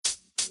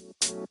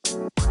Smack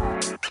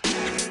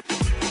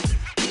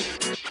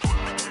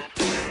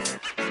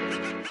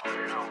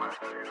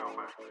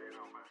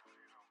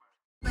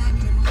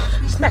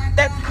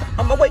that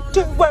on my way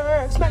to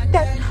work. Smack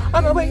that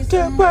on my way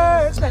to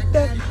work. Smack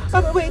that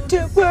on my way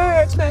to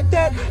work. Smack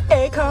that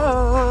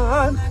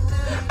Akon.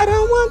 I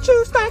don't want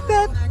you to smack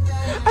that.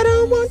 I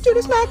don't want you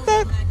to smack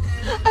that.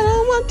 I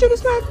don't want you to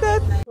smack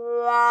that.